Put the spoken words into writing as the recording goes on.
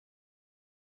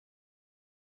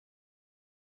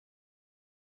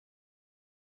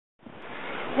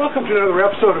Welcome to another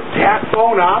episode of TAP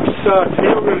Phone Ops.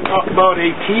 Today we're going to talk about a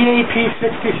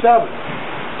TAP-67.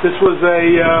 This was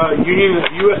a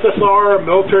USSR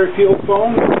military field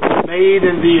phone made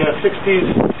in the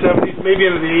 60s, 70s, maybe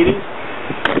into the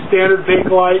 80s. Standard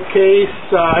Bakelite case.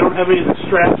 I don't have any of the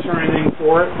straps or anything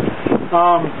for it.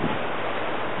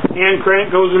 Hand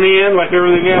crank goes in the end like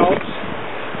everything else.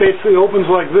 Basically opens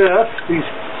like this. These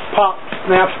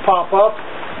snaps pop up.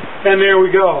 And there we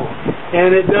go.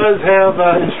 And it does have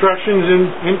instructions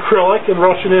in acrylic and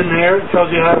Russian in there. It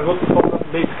tells you how to hook the phone up in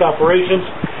basic operations.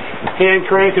 Hand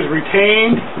crank is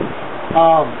retained.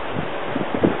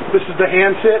 This is the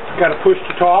handset. Got a push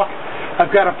to talk. I've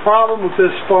got a problem with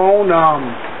this phone.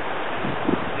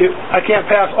 I can't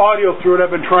pass audio through it.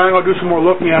 I've been trying. I'll do some more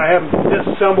looking at it. I haven't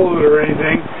disassembled it or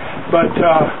anything. But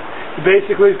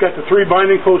basically it's got the 3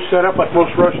 binding posts set up like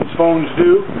most Russian phones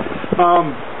do.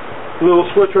 The little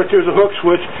switch right there is a hook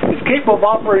switch. It's capable of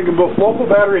operating in both local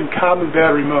battery and common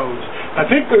battery modes. I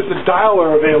think there's a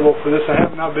dialer available for this. I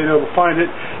have not been able to find it.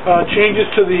 Changes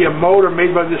to the motor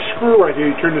made by this screw right here.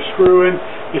 You turn the screw in,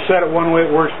 you set it one way, it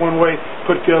works one way.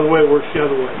 Put it the other way, it works the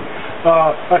other way.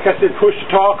 Like I said, push to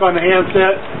talk on the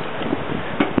handset.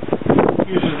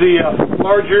 Uses the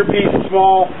large earpiece,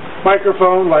 small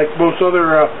microphone like most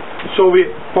other Soviet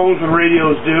phones and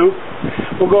radios do.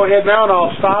 We'll go ahead now and I'll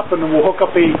stop and then we'll hook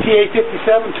up a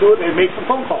TAP-67 to it and make some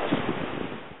phone calls.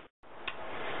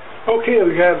 Okay,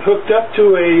 we got it hooked up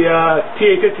to a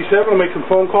TAP-67. We'll make some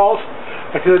phone calls.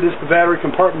 Like I said, this is the battery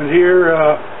compartment here.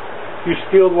 Use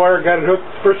field wire, got it hooked.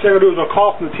 First thing I'll do is I'll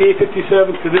call from the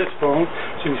TAP-67 to this phone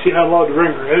so you can see how loud the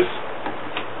ringer is.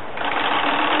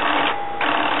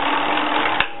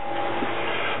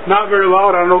 Not very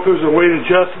loud. I don't know if there's a way to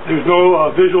adjust it. There's no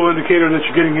visual indicator that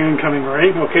you're getting an incoming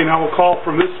ring. Okay, now we'll call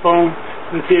from this phone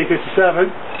to the TAP-67.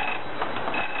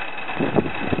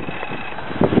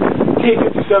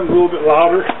 TAP-67 is a little bit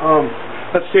louder.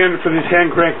 That's standard for these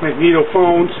hand crank magneto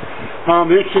phones.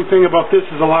 The interesting thing about this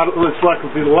is it's like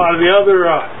a lot of the other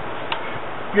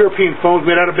European phones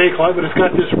made out of Bakelite, but it's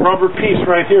got this rubber piece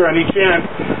right here on each end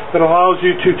that allows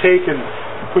you to take and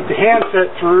put the handset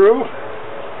through.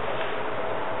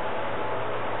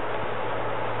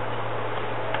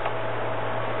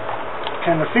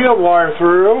 And the field wire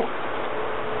through.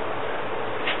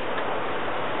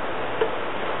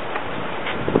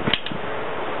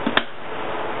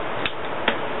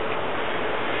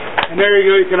 And there you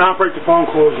go, you can operate the phone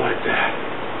closed like that.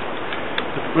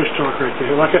 With the push talk right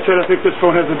there. Like I said, I think this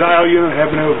phone has a dial unit. I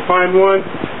haven't been able to find one.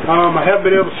 I haven't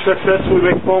been able to successfully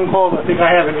make phone calls. I think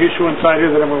I have an issue inside here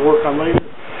that I'm going to work on later.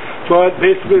 But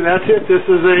basically that's it. This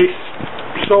is a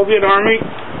Soviet Army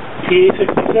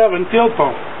TAP-67 field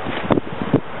phone.